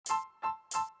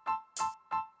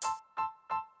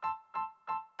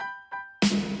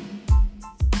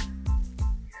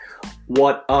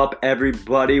What up,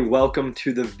 everybody? Welcome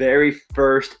to the very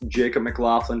first Jacob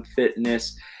McLaughlin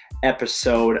Fitness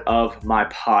episode of my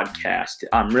podcast.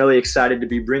 I'm really excited to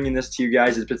be bringing this to you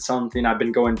guys. It's been something I've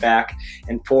been going back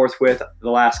and forth with the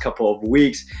last couple of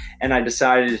weeks, and I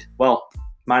decided,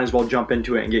 might as well jump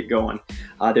into it and get going.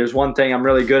 There's one thing I'm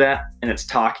really good at, and it's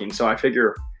talking. So I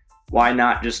figure, why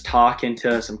not just talk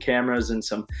into some cameras and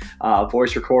some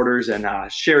voice recorders and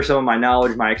share some of my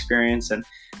knowledge, my experience, and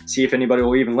see if anybody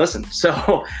will even listen.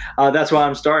 So that's why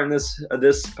I'm starting this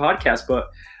podcast. But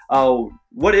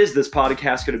what is this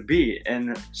podcast going to be?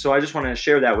 And so I just want to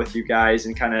share that with you guys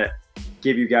and kind of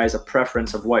give you guys a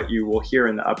preference of what you will hear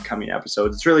in the upcoming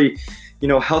episodes. It's really,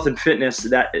 health and fitness,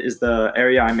 that is the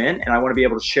area I'm in, and I want to be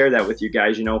able to share that with you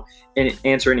guys, and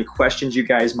answer any questions you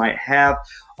guys might have.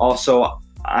 Also,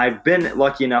 I've been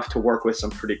lucky enough to work with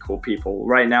some pretty cool people.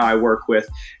 Right now, I work with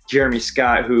Jeremy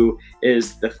Scott, who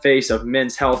is the face of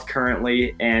Men's Health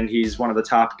currently, and he's one of the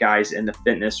top guys in the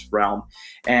fitness realm.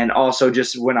 And also,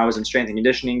 just when I was in strength and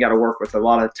conditioning, got to work with a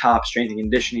lot of top strength and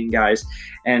conditioning guys.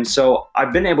 And so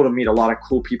I've been able to meet a lot of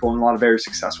cool people and a lot of very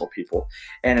successful people.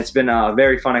 And it's been a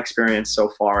very fun experience so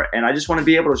far. And I just want to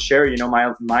be able to share,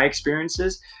 my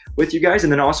experiences with you guys,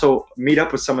 and then also meet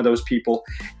up with some of those people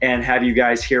and have you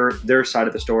guys hear their side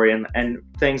of the story and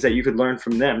things that you could learn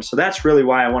from them. So that's really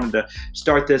why I wanted to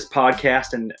start this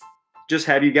podcast and just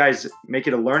have you guys make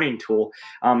it a learning tool,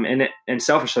 and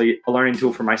selfishly a learning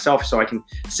tool for myself, so I can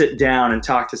sit down and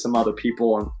talk to some other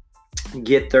people and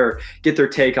get their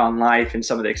take on life and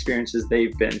some of the experiences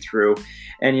they've been through.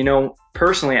 And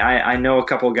personally, I know a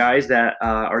couple of guys that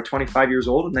are 25 years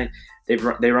old, and they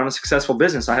run a successful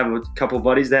business. I have a couple of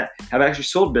buddies that have actually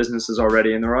sold businesses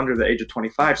already, and they're under the age of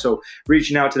 25. So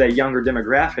reaching out to that younger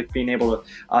demographic, being able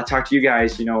to talk to you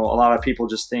guys, a lot of people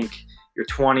just think your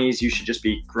 20s, you should just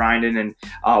be grinding and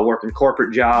working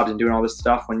corporate jobs and doing all this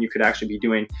stuff, when you could actually be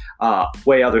doing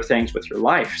way other things with your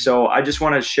life. So I just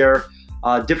want to share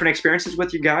different experiences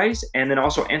with you guys, and then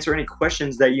also answer any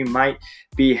questions that you might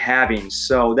be having.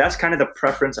 So that's kind of the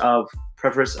preference of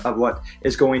what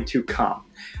is going to come.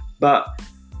 But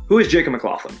who is Jacob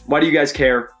McLaughlin? Why do you guys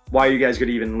care? Why are you guys going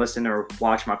to even listen or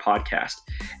watch my podcast?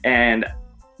 And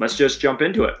let's just jump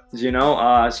into it.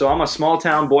 So I'm a small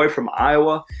town boy from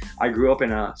Iowa. I grew up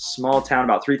in a small town,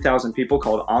 about 3,000 people,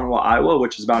 called Onwa, Iowa,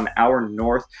 which is about an hour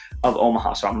north of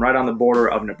Omaha. So I'm right on the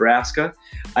border of Nebraska.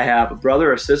 I have a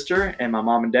brother, a sister, and my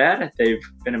mom and dad. They've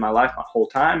been in my life my whole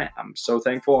time. I'm so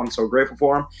thankful and so grateful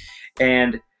for them.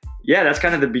 And yeah, that's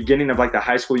kind of the beginning of like the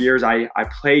high school years. I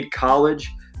played college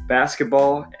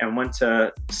basketball and went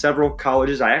to several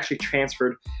colleges. I actually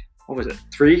transferred,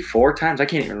 3-4 times? I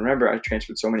can't even remember. I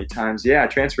transferred so many times. Yeah, I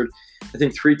transferred, I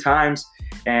think 3 times,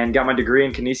 and got my degree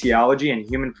in kinesiology and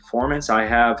human performance. I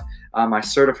have my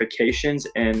certifications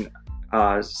in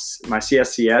my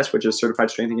CSCS, which is Certified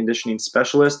Strength and Conditioning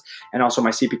Specialist, and also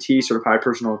my CPT, Certified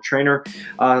Personal Trainer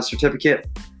certificate.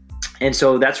 And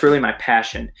so that's really my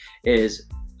passion, is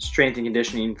strength and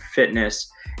conditioning, fitness,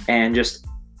 and just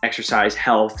exercise,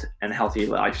 health, and healthy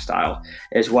lifestyle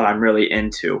is what I'm really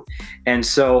into. And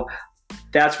so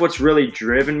that's what's really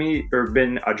driven me, or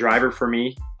been a driver for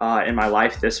me in my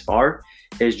life this far,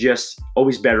 is just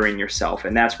always bettering yourself.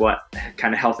 And that's what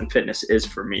kind of health and fitness is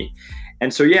for me.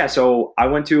 And so, so I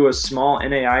went to a small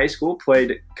NAIA school,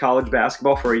 played college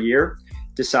basketball for a year,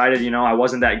 decided, I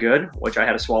wasn't that good, which I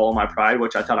had to swallow my pride,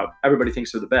 which I thought everybody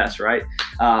thinks they're the best, right?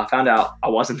 Found out I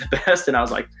wasn't the best, and I was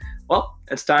like, well,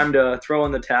 it's time to throw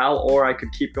in the towel, or I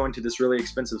could keep going to this really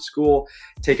expensive school,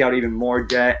 take out even more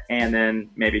debt, and then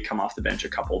maybe come off the bench a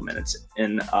couple of minutes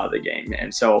in the game.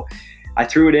 And so I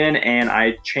threw it in, and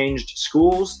I changed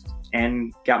schools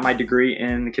and got my degree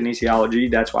in kinesiology.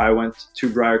 That's why I went to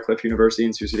Briarcliff University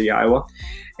in Sioux City, Iowa,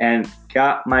 and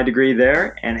got my degree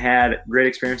there, and had great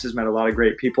experiences, met a lot of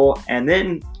great people, and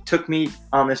then took me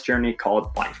on this journey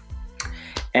called life.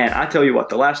 And I tell you what,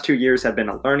 the last 2 years have been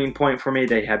a learning point for me.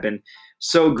 They have been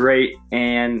so great,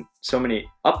 and so many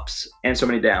ups and so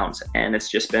many downs. And it's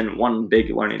just been one big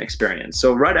learning experience.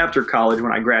 So right after college,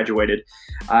 when I graduated,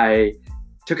 I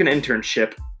took an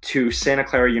internship to Santa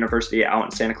Clara University out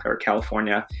in Santa Clara,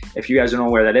 California. If you guys don't know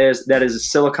where that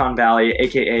is Silicon Valley,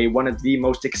 aka one of the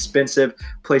most expensive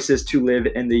places to live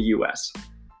in the US.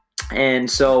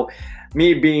 And so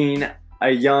me being a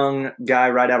young guy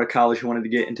right out of college who wanted to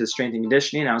get into strength and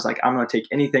conditioning, I was like, I'm going to take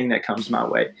anything that comes my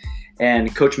way.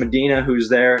 And Coach Medina, who's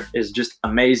there, is just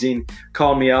amazing,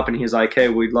 called me up, and he's like, hey,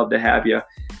 we'd love to have you.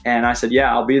 And I said,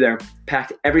 yeah, I'll be there.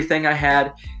 Packed everything I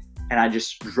had, and I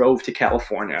just drove to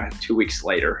California 2 weeks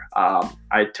later. I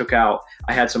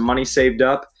had some money saved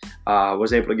up,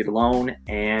 was able to get a loan,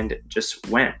 and just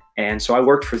went. And so I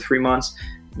worked for 3 months,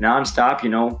 nonstop,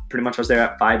 pretty much I was there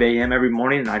at 5 a.m. every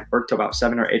morning, and I'd work till about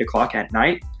 7 or 8 o'clock at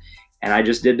night. And I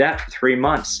just did that for 3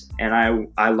 months. And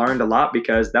I learned a lot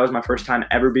because that was my first time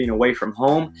ever being away from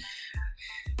home.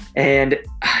 And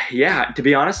yeah, to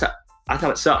be honest, I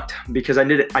thought it sucked because I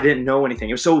didn't know anything.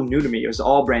 It was so new to me. It was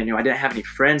all brand new. I didn't have any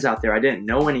friends out there. I didn't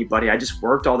know anybody. I just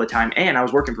worked all the time, and I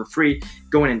was working for free,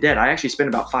 going in debt. I actually spent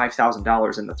about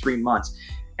 $5,000 in the 3 months,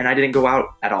 and I didn't go out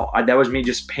at all. That was me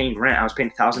just paying rent. I was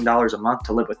paying $1,000 a month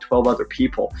to live with 12 other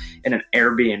people in an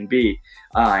Airbnb,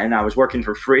 and I was working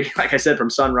for free. Like I said, from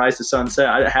sunrise to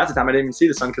sunset. Half the time I didn't even see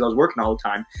the sun because I was working all the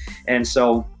time. And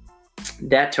so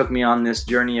that took me on this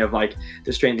journey of like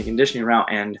the strength and conditioning route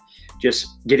and just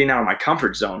getting out of my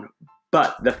comfort zone.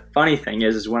 But the funny thing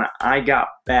is when I got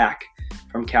back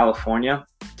from California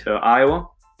to Iowa,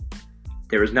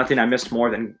 there was nothing I missed more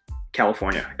than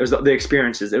California. It was the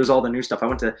experiences. It was all the new stuff. I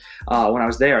went to, when I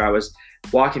was there, I was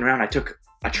walking around. I took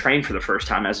a train for the first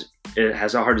time, as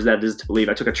hard as that is to believe.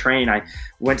 I took a train. I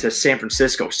went to San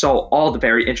Francisco, saw all the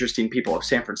very interesting people of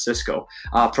San Francisco.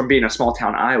 From being a small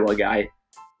town Iowa guy,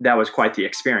 that was quite the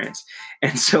experience.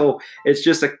 And so it's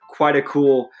just quite a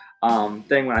cool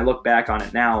thing when I look back on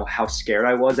it now, how scared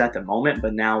I was at the moment.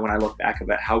 But now when I look back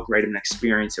about how great of an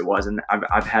experience it was, and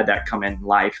I've had that come in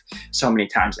life so many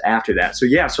times after that. So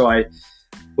yeah, so I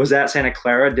was at Santa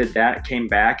Clara, did that, came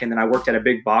back, and then I worked at a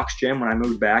big box gym. When I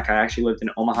moved back, I actually lived in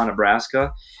Omaha,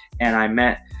 Nebraska, and I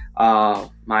met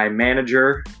my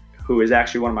manager, who is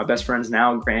actually one of my best friends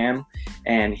now, Graham,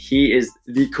 and he is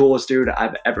the coolest dude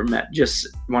I've ever met. Just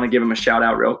want to give him a shout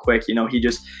out real quick.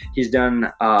 He's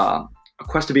done a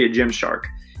quest to be a Gymshark,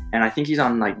 and I think he's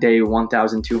on like day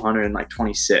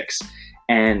 1,226,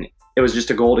 and it was just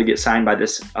a goal to get signed by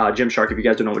this Gymshark. If you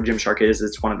guys don't know what Gymshark is,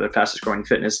 it's one of the fastest growing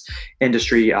fitness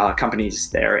industry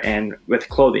companies there, and with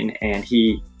clothing, and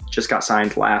he just got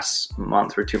signed last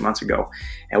month or 2 months ago,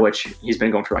 at which he's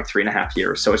been going for like 3.5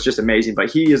 years. So it's just amazing.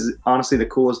 But he is honestly the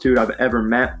coolest dude I've ever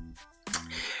met.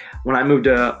 When I moved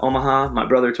to Omaha, my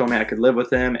brother told me I could live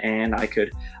with him and I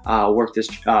could work this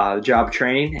job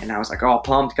training. And I was like, oh,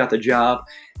 pumped, got the job.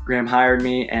 Graham hired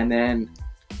me, and then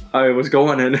I was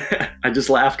going, and I just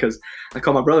laughed because I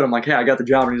called my brother. I'm like, hey, I got the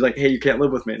job. And he's like, hey, you can't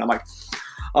live with me. And I'm like,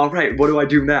 all right, what do I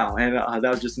do now? And that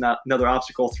was just another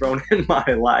obstacle thrown in my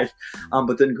life.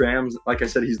 But then Graham's, like I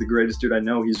said, he's the greatest dude I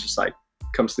know. He's just like,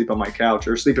 come sleep on my couch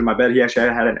or sleep in my bed. He actually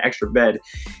had an extra bed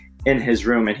in his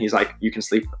room, and he's like, you can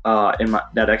sleep in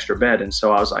that extra bed. And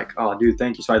so I was like, oh, dude,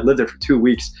 thank you. So I lived there for 2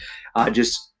 weeks.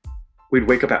 We'd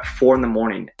wake up at 4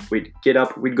 a.m. We'd get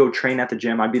up, we'd go train at the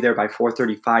gym. I'd be there by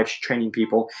 4:35 training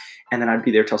people. And then I'd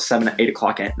be there till 7 or 8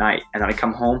 o'clock at night. And then I'd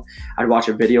come home, I'd watch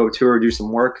a video or two or do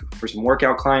some work for some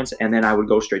workout clients. And then I would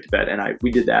go straight to bed. And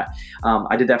we did that.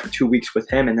 I did that for 2 weeks with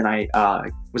him. And then I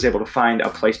was able to find a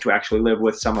place to actually live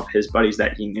with some of his buddies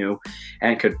that he knew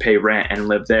and could pay rent and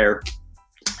live there.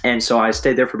 And so I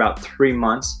stayed there for about 3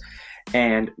 months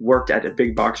and worked at a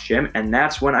big box gym. And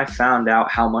that's when I found out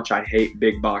how much I hate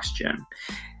big box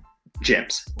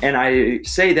gyms. And I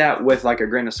say that with like a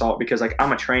grain of salt because like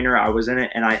I'm a trainer, I was in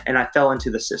it, and I fell into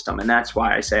the system. And that's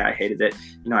why I say I hated it.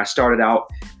 I started out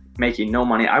making no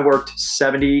money. I worked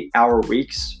 70-hour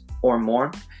weeks or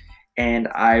more, and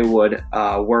I would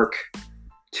work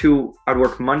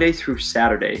Monday through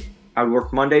Saturday. I would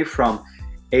work Monday from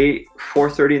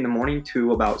 4:30 in the morning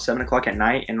to about 7 o'clock at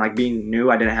night. And like being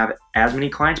new, I didn't have as many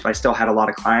clients, but I still had a lot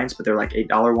of clients, but they're like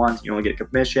 $8 ones. You only get a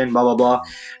commission, blah, blah, blah.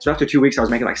 So after 2 weeks, I was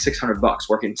making like $600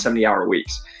 working 70-hour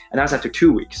weeks. And that was after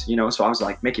 2 weeks, so I was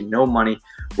like making no money,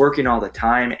 working all the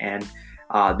time. And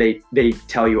they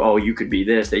tell you, oh, you could be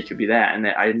this, they could be that. And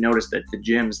I noticed that the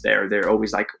gyms there, they're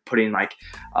always like putting like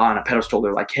on a pedestal.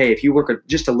 They're like, hey, if you work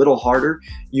just a little harder,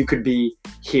 you could be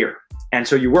here. And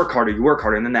so you work harder,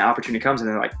 and then the opportunity comes, and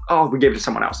they're like, oh, we gave it to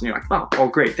someone else. And you're like, oh,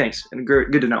 great, thanks, and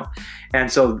good to know. And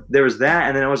so there was that,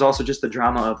 and then it was also just the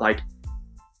drama of like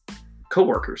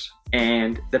coworkers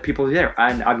and the people there.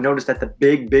 And I've noticed that the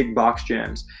big box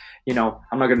gyms,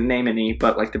 I'm not going to name any,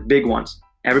 but like the big ones,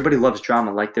 everybody loves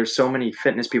drama. Like there's so many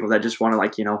fitness people that just want to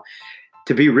like,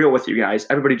 to be real with you guys,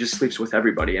 everybody just sleeps with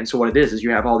everybody. And so what it is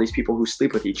you have all these people who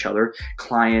sleep with each other,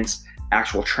 clients,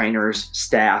 actual trainers,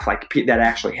 staff, like that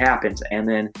actually happens. And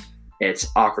then it's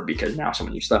awkward because now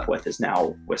someone you slept with is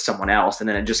now with someone else. And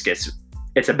then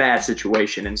it's a bad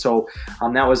situation. And so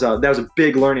that was a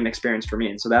big learning experience for me.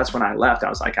 And so that's when I left. I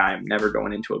was like, I am never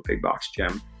going into a big box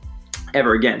gym.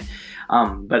 ever again.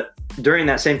 But during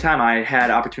that same time, I had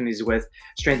opportunities with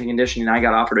strength and conditioning. I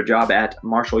got offered a job at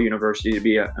Marshall University to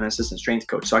be an assistant strength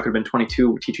coach. So I could have been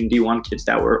 22 teaching D1 kids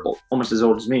that were almost as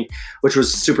old as me, which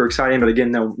was super exciting, but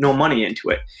again, no money into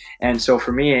it. And so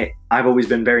for me, I've always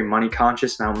been very money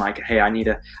conscious. And I'm like, hey, I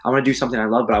want to do something I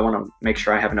love, but I want to make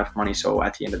sure I have enough money. So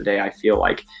at the end of the day, I feel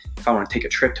like if I want to take a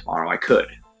trip tomorrow, I could.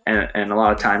 And a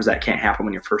lot of times that can't happen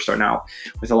when you're first starting out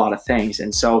with a lot of things.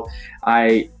 And so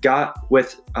I got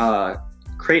with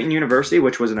Creighton University,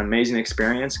 which was an amazing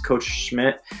experience. Coach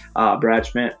Schmidt, Brad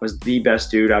Schmidt, was the best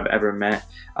dude I've ever met.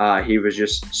 He was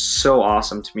just so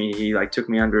awesome to me. He took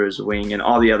me under his wing, and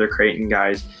all the other Creighton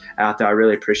guys out there, I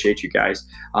really appreciate you guys.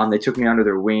 They took me under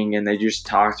their wing, and they just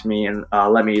talked to me and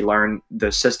let me learn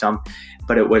the system.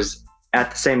 But it was at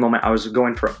the same moment I was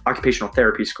going for occupational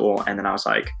therapy school, and then I was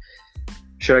like,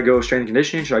 should I go strength and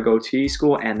conditioning? Should I go TE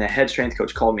school? And the head strength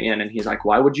coach called me in, and he's like,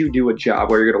 why would you do a job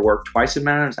where you're going to work twice the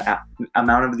amount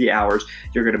of the hours,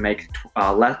 you're going to make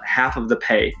half of the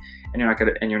pay,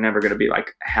 and you're never going to be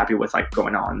happy with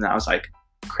going on? And I was like,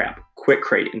 crap, quit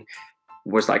Creighton.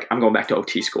 Was like, I'm going back to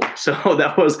OT school. So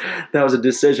that was a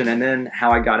decision. And then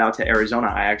how I got out to Arizona,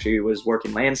 I actually was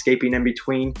working landscaping in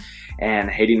between and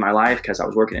hating my life because I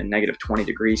was working in negative 20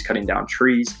 degrees, cutting down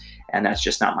trees. And that's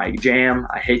just not my jam.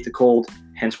 I hate the cold,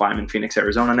 hence why I'm in Phoenix,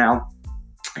 Arizona now.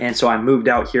 And so I moved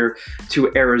out here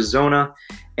to Arizona,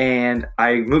 and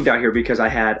I moved out here because I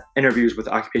had interviews with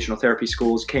occupational therapy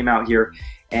schools, came out here,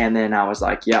 and then I was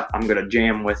like, yep, I'm going to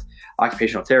jam with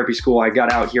occupational therapy school. I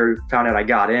got out here, found out I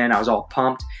got in, I was all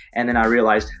pumped, and then I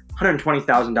realized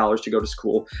 $120,000 to go to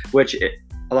school, which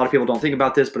a lot of people don't think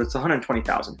about this, but it's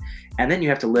 $120,000. And then you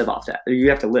have to live off that. You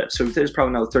have to live. So there's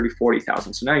probably another $30,000,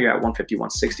 $40,000. So now you're at $150,000,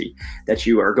 $160,000 that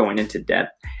you are going into debt.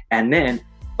 And then,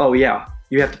 oh yeah,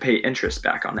 you have to pay interest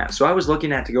back on that. So I was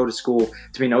looking at to go to school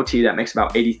to be an OT that makes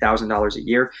about $80,000 a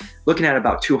year, looking at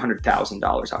about $200,000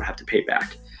 I would have to pay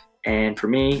back. And for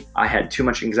me, I had too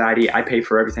much anxiety. I paid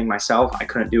for everything myself. I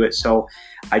couldn't do it. So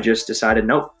I just decided,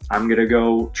 nope, I'm going to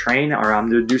go train or I'm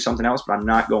going to do something else, but I'm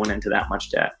not going into that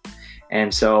much debt.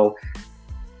 And so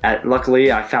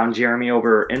luckily I found Jeremy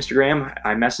over Instagram.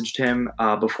 I messaged him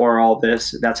before all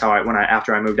this. That's how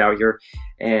after I moved out here,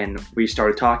 and we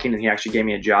started talking, and he actually gave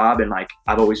me a job. And I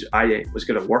was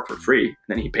going to work for free, and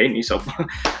then he paid me. So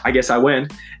I guess I win.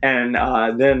 And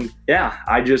then, yeah,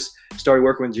 I just started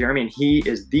working with Jeremy, and he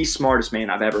is the smartest man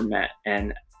I've ever met.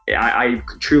 And I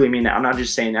truly mean that. I'm not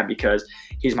just saying that because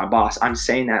he's my boss. I'm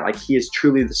saying that he is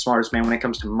truly the smartest man when it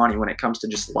comes to money, when it comes to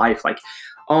just life.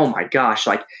 Oh my gosh,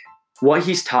 what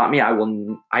he's taught me, I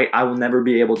will never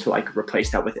be able to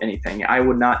replace that with anything. I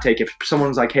would not take, if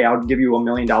someone's like, hey, I'll give you $1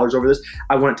 million over this,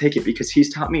 I wouldn't take it, because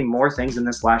he's taught me more things in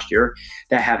this last year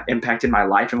that have impacted my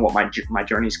life and what my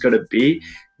journey's going to be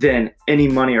than any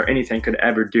money or anything could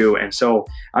ever do. And so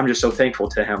I'm just so thankful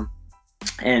to him.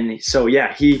 And so,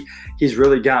 yeah, he's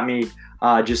really got me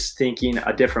just thinking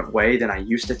a different way than I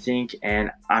used to think,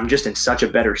 and I'm just in such a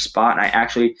better spot.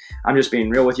 And I'm just being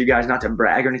real with you guys, not to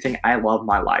brag or anything. I love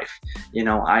my life.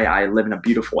 I live in a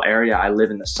beautiful area. I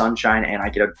live in the sunshine, and I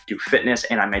get to do fitness,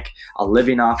 and I make a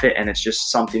living off it, and it's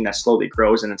just something that slowly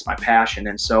grows, and it's my passion.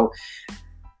 And so,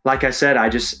 like I said, I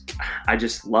just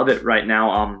love it right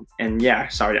now. And yeah,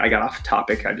 sorry, I got off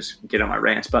topic. I just get on my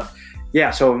rants, but yeah,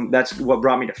 so that's what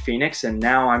brought me to Phoenix, and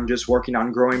now I'm just working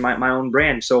on growing my own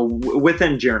brand. So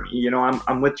within Jeremy,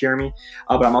 I'm with Jeremy,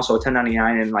 but I'm also a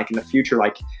 1099, and in the future,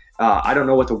 I don't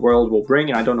know what the world will bring,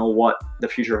 and I don't know what the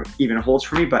future even holds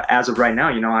for me. But as of right now,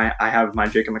 I have my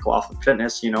Jacob McLaughlin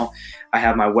Fitness. I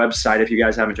have my website. If you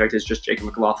guys haven't checked it, it's just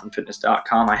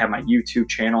jacobmclaughlinfitness.com. I have my YouTube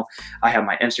channel. I have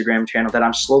my Instagram channel that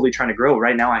I'm slowly trying to grow.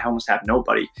 Right now, I almost have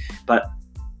nobody. But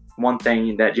one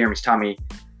thing that Jeremy's taught me,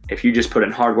 if you just put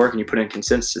in hard work and you put in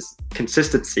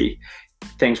consistency,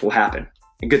 things will happen,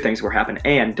 and good things will happen.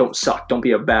 And don't suck. Don't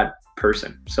be a bad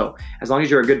person. So as long as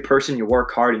you're a good person, you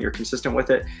work hard, and you're consistent with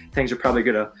it, things are probably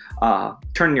going to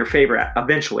turn in your favor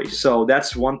eventually. So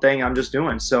that's one thing I'm just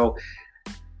doing. So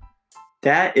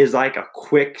that is a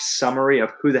quick summary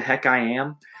of who the heck I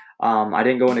am. I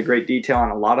didn't go into great detail on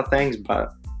a lot of things, but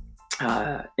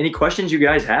any questions you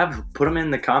guys have, put them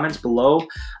in the comments below.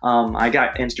 I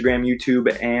got Instagram,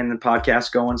 YouTube, and the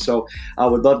podcast going, so I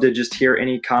would love to just hear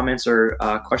any comments or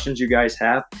questions you guys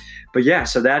have. But yeah,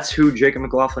 so that's who Jacob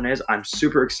McLaughlin is. I'm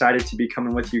super excited to be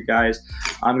coming with you guys.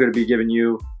 I'm going to be giving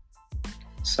you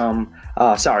some,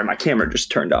 sorry, my camera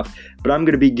just turned off, but I'm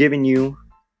going to be giving you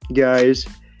guys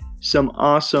some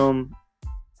awesome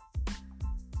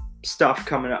stuff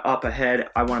coming up ahead.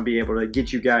 I want to be able to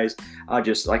get you guys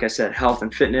just like I said, health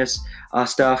and fitness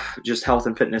stuff, just health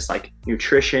and fitness like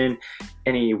nutrition,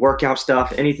 any workout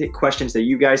stuff, anything questions that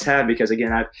you guys have, because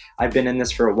again, I've been in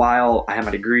this for a while. I have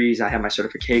my degrees, I have my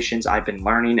certifications, I've been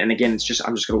learning, and again, I'm just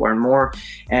going to learn more,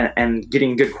 and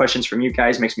getting good questions from you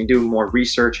guys makes me do more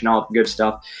research and all the good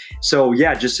stuff. So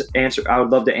yeah, I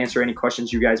would love to answer any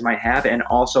questions you guys might have. And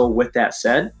also with that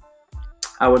said,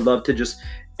 I would love to just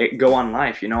go on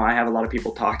life. I have a lot of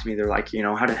people talk to me. They're like,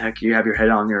 how the heck you have your head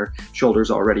on your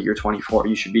shoulders already? You're 24.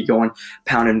 You should be going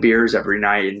pounding beers every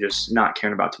night and just not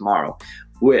caring about tomorrow,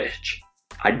 which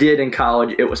I did in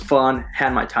college. It was fun,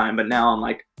 had my time, but now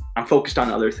I'm focused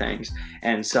on other things.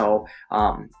 And so,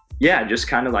 just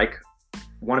kind of like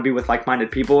want to be with like-minded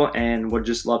people and would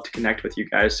just love to connect with you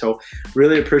guys. So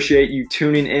really appreciate you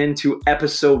tuning in to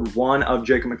episode 1 of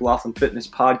Jacob McLaughlin Fitness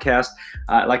Podcast.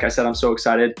 Like I said, I'm so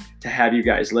excited to have you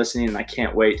guys listening, and I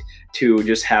can't wait to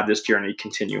just have this journey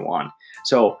continue on.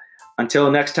 So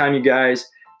until next time, you guys,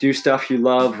 do stuff you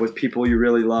love with people you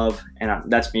really love. And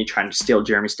that's me trying to steal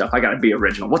Jeremy's stuff. I got to be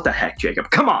original. What the heck, Jacob?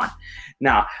 Come on.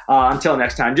 Now, until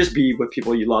next time, just be with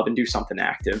people you love and do something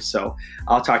active. So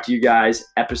I'll talk to you guys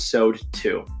episode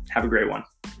 2. Have a great one.